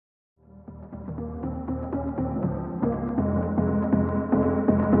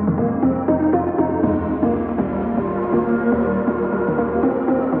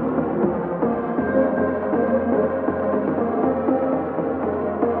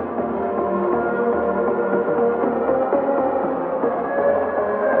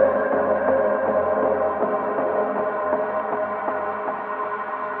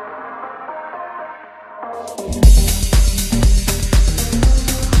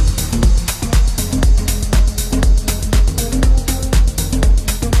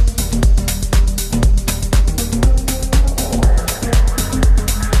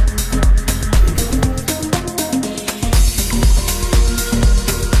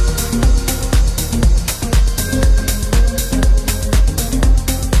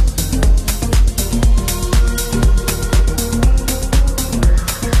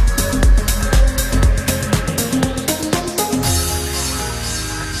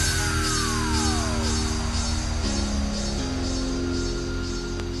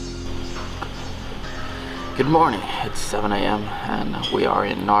Good morning, it's 7 AM and we are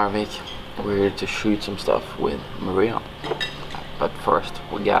in Narvik. We're here to shoot some stuff with Maria. But first,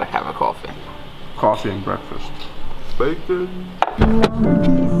 we gotta have a coffee. Coffee and breakfast. Bacon.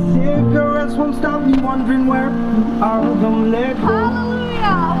 Cigarettes won't stop me wondering where are gonna let go.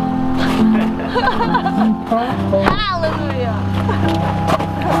 Hallelujah! Hallelujah!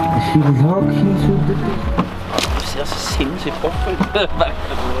 She locked into the Du ser så sinnssykt off ut.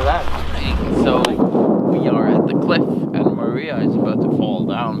 So we are at the cliff and Maria is about to fall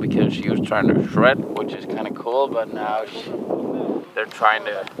down because she was trying to shred, which is kind of cool, but now they're trying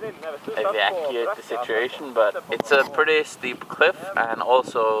to evacuate the situation. But it's a pretty steep cliff, and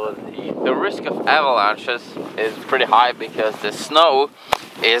also the risk of avalanches is pretty high because the snow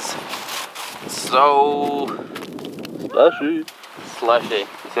is so slushy.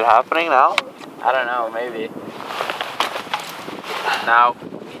 Is it happening now? I don't know, maybe. Now we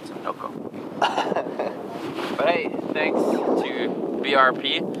need some Noko. But hey, thanks to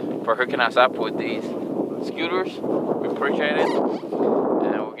BRP for hooking us up with these scooters. We appreciate it.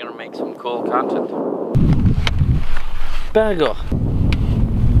 And we're gonna make some cool content. Berger,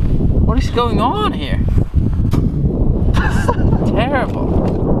 what is going on here? This is terrible.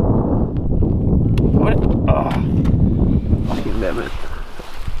 What? Fucking damn it.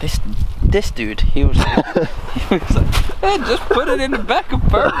 This dude, he was like, hey, just put it in the back of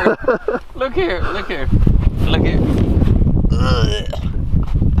burger. Look here, look here, look here.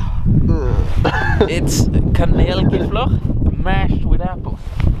 It's kanelgifler mashed with apples.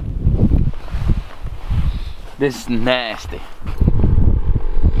 This is nasty.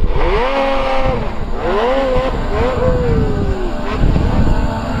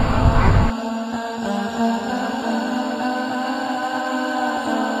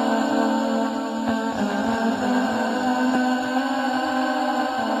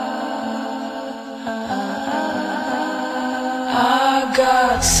 I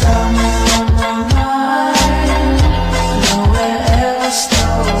got summer on my mind, nowhere else to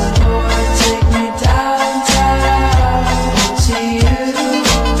go. Take me downtown to you,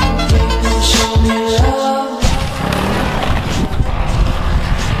 baby, show me love.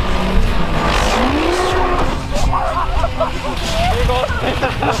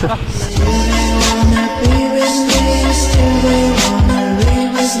 Still they wanna be with me, still they wanna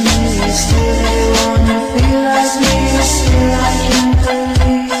live with me, still they wanna feel like me. Still I can't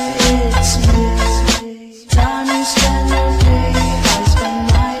believe it's me. Time you spend your day, I spend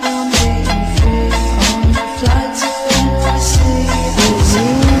mine on being free. On the flight to NYC, it's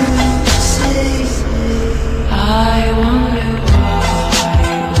easy. I wonder why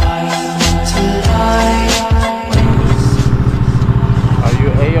you want to lie. Are you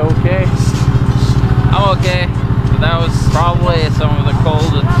A-okay? I'm okay. So that was probably some of the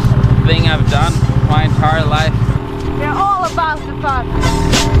coldest thing I've done my entire life. We're all about the fun.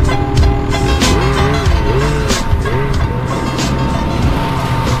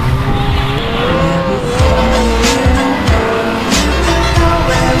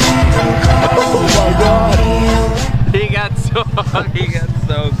 Oh my God! He got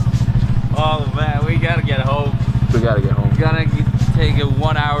soaked. Oh man, we gotta get home. We gotta get home. We gotta take a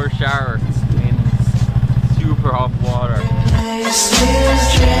 1 hour shower in super hot water. Still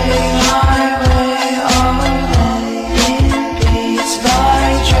trading my way on.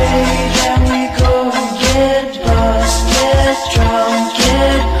 By trade, and we go get buzzed, get drunk,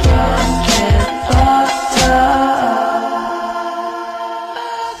 get crunk, get fucked up.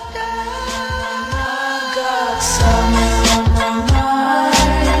 I got summer on my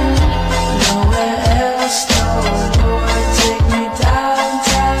mind, nowhere else to go. Take me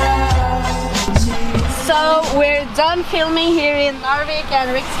downtown. So we're done filming here in Narvik and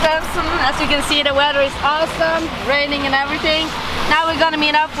Rizkgransen. As you can see, the weather is awesome, raining and everything. Now we're gonna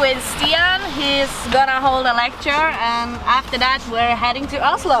meet up with Stian. He's gonna hold a lecture, and after that we're heading to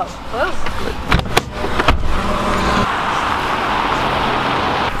Oslo. Whoa.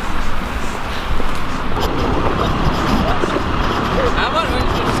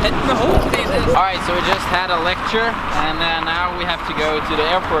 Alright, so we just had a lecture, and now we have to go to the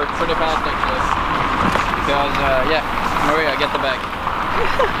airport pretty fast actually. Because, yeah, Maria, get the bag.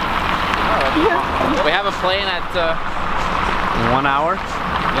 We have a plane at 1 hour.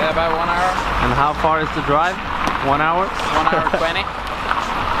 yeah, about 1 hour. And how far is the drive? 1 hour? 1 hour 20.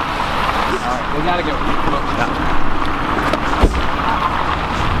 Alright, we gotta go.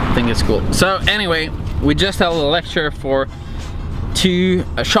 I think it's cool. So anyway, we just held a lecture for 2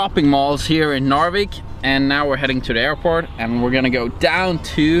 shopping malls here in Narvik, and now we're heading to the airport, and we're gonna go down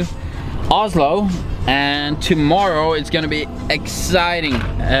to Oslo And tomorrow it's gonna be exciting.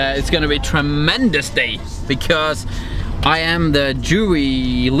 It's gonna be a tremendous day because I am the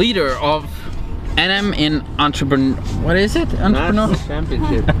jury leader of NM in what is it? Entrepreneur? National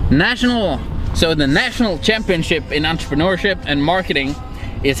Championship. So the National Championship in Entrepreneurship and Marketing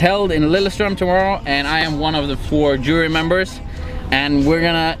is held in Lillestrøm tomorrow, and I am one of the 4 jury members. And we're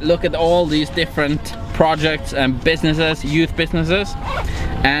gonna look at all these different projects and businesses, youth businesses.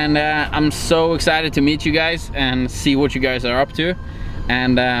 And I'm so excited to meet you guys and see what you guys are up to.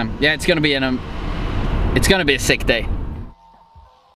 And yeah, it's gonna be a sick day.